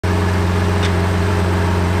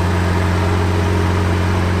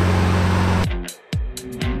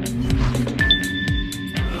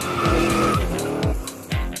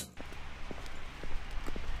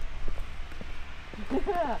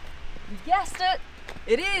it!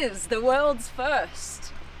 It is the world's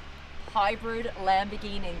first hybrid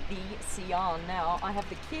Lamborghini, the Sian. Now, I have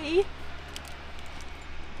the key.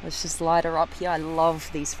 Let's just light her up here. I love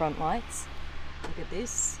these front lights. Look at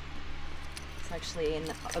this. It's actually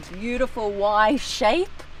in a beautiful Y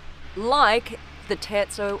shape, like the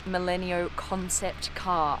Terzo Millennio concept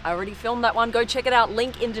car. I already filmed that one. Go check it out.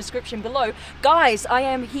 Link in description below. Guys, I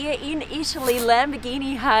am here in Italy.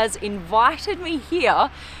 Lamborghini has invited me here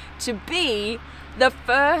to be the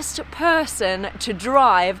first person to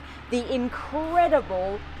drive the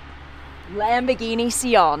incredible Lamborghini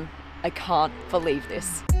Sian. I can't believe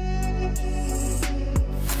this.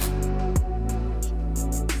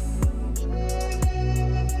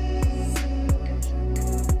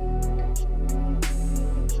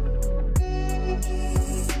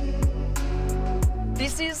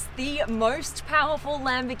 This is the most powerful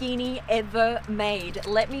Lamborghini ever made.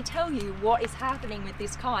 Let me tell you what is happening with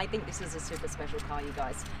this car. I think this is a super special car, you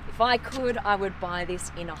guys. If I could, I would buy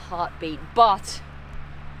this in a heartbeat, but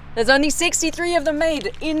there's only 63 of them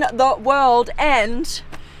made in the world, and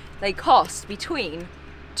they cost between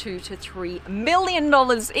 $2 to $3 million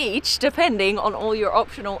each, depending on all your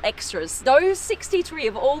optional extras. Those 63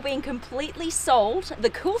 have all been completely sold. The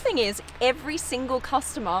cool thing is every single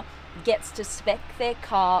customer gets to spec their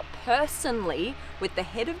car personally with the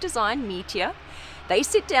head of design, Mitya. They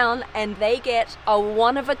sit down and they get a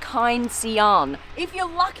one-of-a-kind Sian. If you're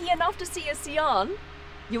lucky enough to see a Sian,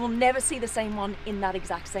 you will never see the same one in that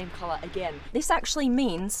exact same color again. This actually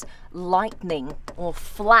means lightning or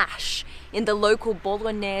flash in the local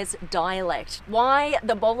Bolognese dialect. Why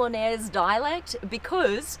the Bolognese dialect?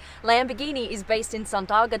 Because Lamborghini is based in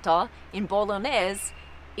Sant'Agata in Bolognese,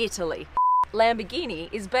 Italy. Lamborghini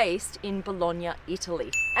is based in Bologna,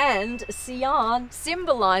 Italy. And Sian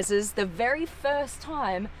symbolizes the very first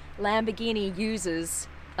time Lamborghini uses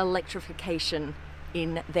electrification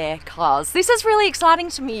in their cars. This is really exciting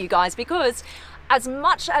to me, you guys, because as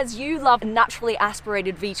much as you love naturally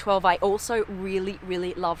aspirated V12, I also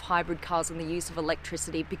really love hybrid cars and the use of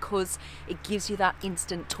electricity because it gives you that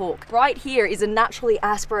instant torque. Right here is a naturally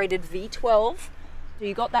aspirated V12. So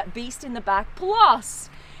you got that beast in the back, plus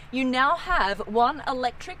you now have one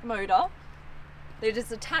electric motor that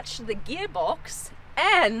is attached to the gearbox,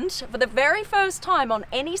 and for the very first time on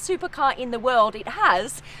any supercar in the world, it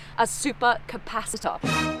has a supercapacitor.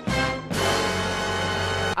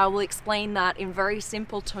 I will explain that in very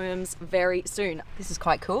simple terms very soon. This is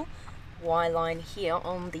quite cool. Y line here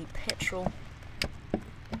on the petrol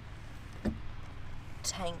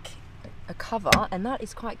tank cover, and that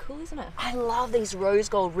is quite cool, isn't it? I love these rose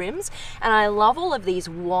gold rims, and I love all of these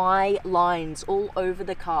Y lines all over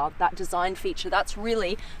the car. That design feature, that's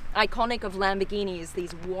really iconic of Lamborghini, is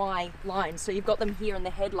these Y lines. So you've got them here in the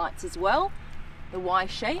headlights as well, the Y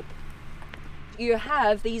shape. You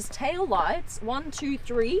have these tail lights, 1, 2,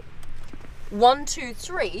 3, 1, 2,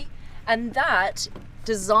 3, and that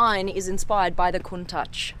design is inspired by the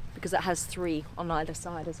Countach because it has 3 on either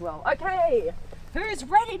side as well. Okay, who's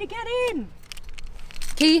ready to get in?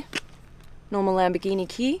 Key, normal Lamborghini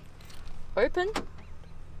key, open.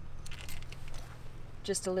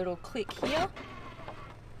 Just a little click here.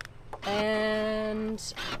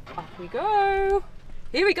 And off we go.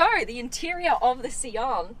 Here we go, the interior of the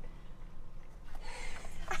Sian.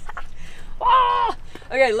 Ah!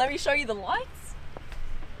 Okay, let me show you the lights.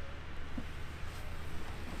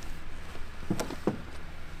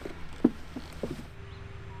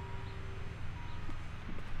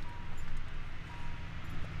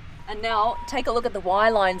 And now take a look at the Y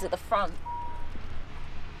lines at the front.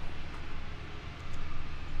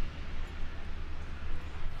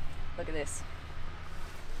 Look at this.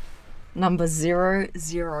 Number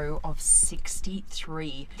 00 of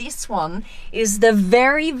 63. This one is the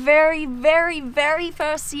very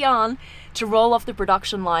first Sian to roll off the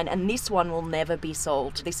production line, and this one will never be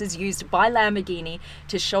sold. This is used by Lamborghini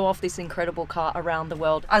to show off this incredible car around the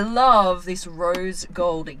world. I love this rose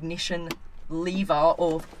gold ignition lever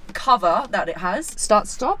or cover that it has. Start,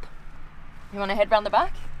 stop. You want to head round the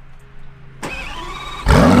back?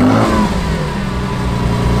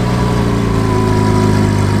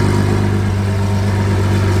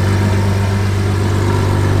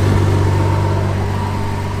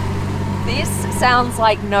 This sounds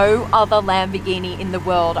like no other Lamborghini in the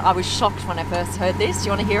world. I was shocked when I first heard this. Do you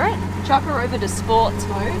want to hear it? Chuck her over to sports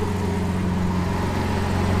mode.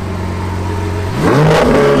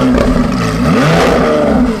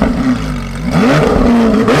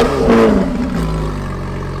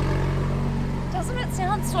 Doesn't it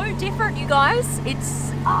sound so different, you guys?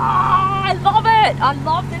 It's, I love it. I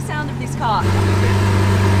love the sound of this car.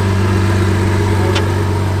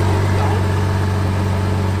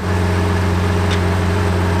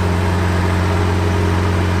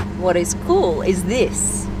 what is cool is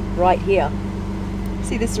this right here.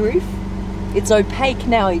 See this roof? It's opaque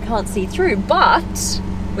now, you can't see through, but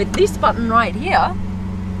with this button right here,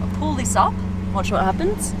 I'll pull this up, watch what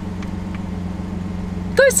happens.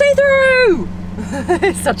 Go see through!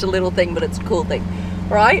 It's such a little thing, but it's a cool thing,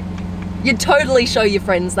 right? You'd totally show your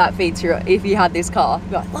friends that feature if you had this car.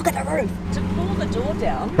 You're like, look at the roof. To pull the door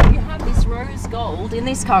down, you have this rose gold. In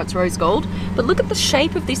this car, it's rose gold, but look at the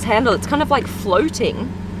shape of this handle. It's kind of like floating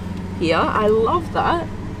here. I love that.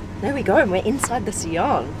 There we go, and we're inside the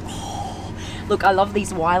Sian. Oh, look, I love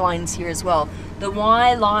these Y lines here as well. The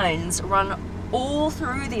Y lines run all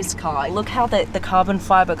through this car. Look how the carbon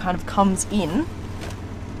fiber kind of comes in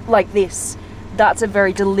like this. That's a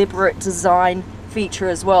very deliberate design feature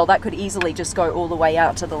as well. That could easily just go all the way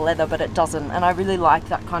out to the leather, but it doesn't, and I really like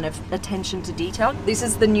that kind of attention to detail. This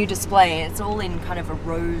is the new display. It's all in kind of a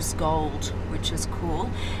rose gold, which is cool.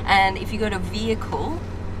 And if you go to vehicle,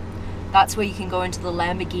 that's where you can go into the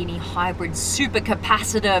Lamborghini hybrid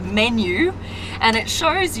supercapacitor menu, and it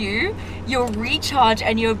shows you your recharge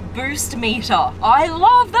and your boost meter. I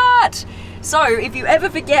love that! So if you ever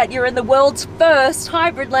forget you're in the world's first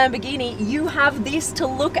hybrid Lamborghini, you have this to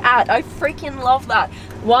look at. I freaking love that.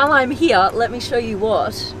 While I'm here, let me show you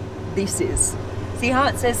what this is. See how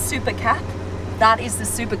it says supercap? That is the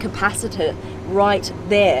supercapacitor right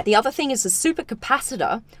there. The other thing is the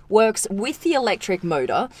supercapacitor works with the electric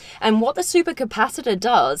motor, and what the supercapacitor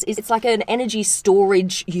does is it's like an energy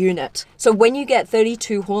storage unit. So when you get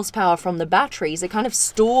 32 horsepower from the batteries, it kind of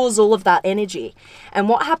stores all of that energy. And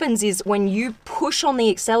what happens is when you push on the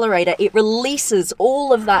accelerator, it releases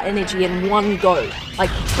all of that energy in one go. Like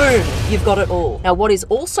boom, you've got it all. Now what is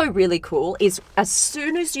also really cool is as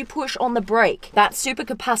soon as you push on the brake, that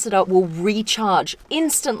supercapacitor will recharge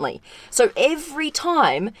instantly. So every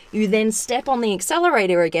time you then step on the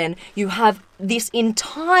accelerator again, you have this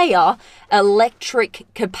entire electric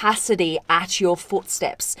capacity at your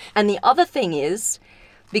footsteps. And the other thing is,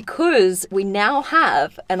 because we now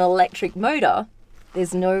have an electric motor,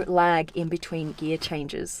 there's no lag in between gear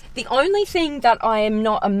changes. The only thing that I am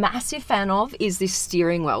not a massive fan of is this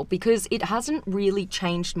steering wheel, because it hasn't really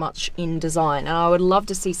changed much in design, and I would love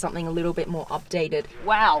to see something a little bit more updated.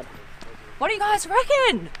 Wow, what do you guys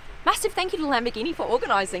reckon? Massive thank you to Lamborghini for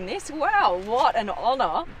organising this. Wow, what an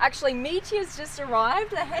honour. Actually, Meteor's just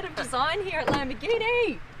arrived, the head of design here at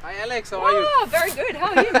Lamborghini. Hi Alex, how are you? Oh, very good.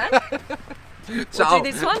 How are you, man? Ciao. We'll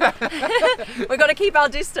do this one. We've got to keep our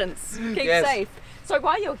distance, keep safe. So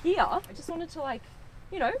while you're here, I just wanted to, like,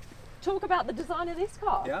 you know, talk about the design of this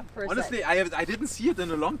car. Yeah, for a honestly, sec. I didn't see it in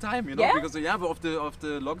a long time, you know, Yeah? because of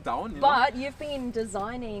the lockdown. But you've been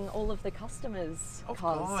designing all of the customers' Of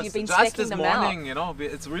cars. course, You've been just specking this them morning, out. you know,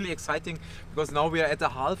 it's really exciting because now we are at the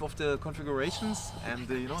half of the configurations, and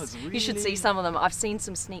you know, it's really. You should see some of them. I've seen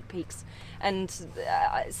some sneak peeks, and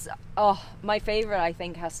oh, my favorite I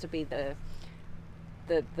think has to be the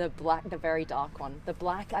black, the very dark one. The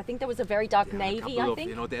black, I think there was a very dark navy, I think.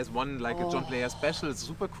 You know, there's one like a John Player special, it's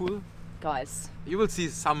super cool. Guys. You will see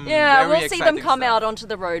some Yeah, very we'll see them come stuff out onto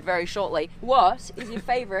the road very shortly. What is your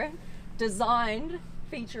favorite designed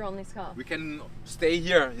feature on this car? We can stay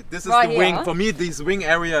here. This is Right the wing. here. For me, this wing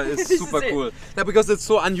area is This super is it. cool. Yeah, because it's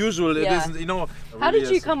so unusual. Yeah. It is, you know. How really did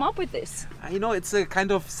you is. come up with this? You know, it's a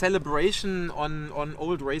kind of celebration on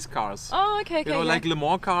old race cars. Oh, okay, You know, like Le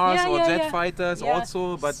Mans cars or jet fighters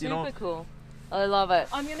also, but super you know. Cool. I love it.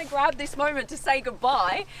 I'm going to grab this moment to say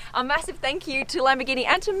goodbye. A massive thank you to Lamborghini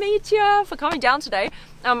and to Meteor for coming down today.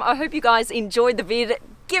 I hope you guys enjoyed the vid.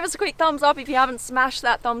 Give us a quick thumbs up if you haven't smashed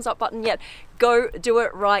that thumbs up button yet. Go do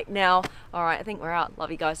it right now. All right, I think we're out. Love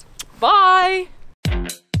you guys. Bye.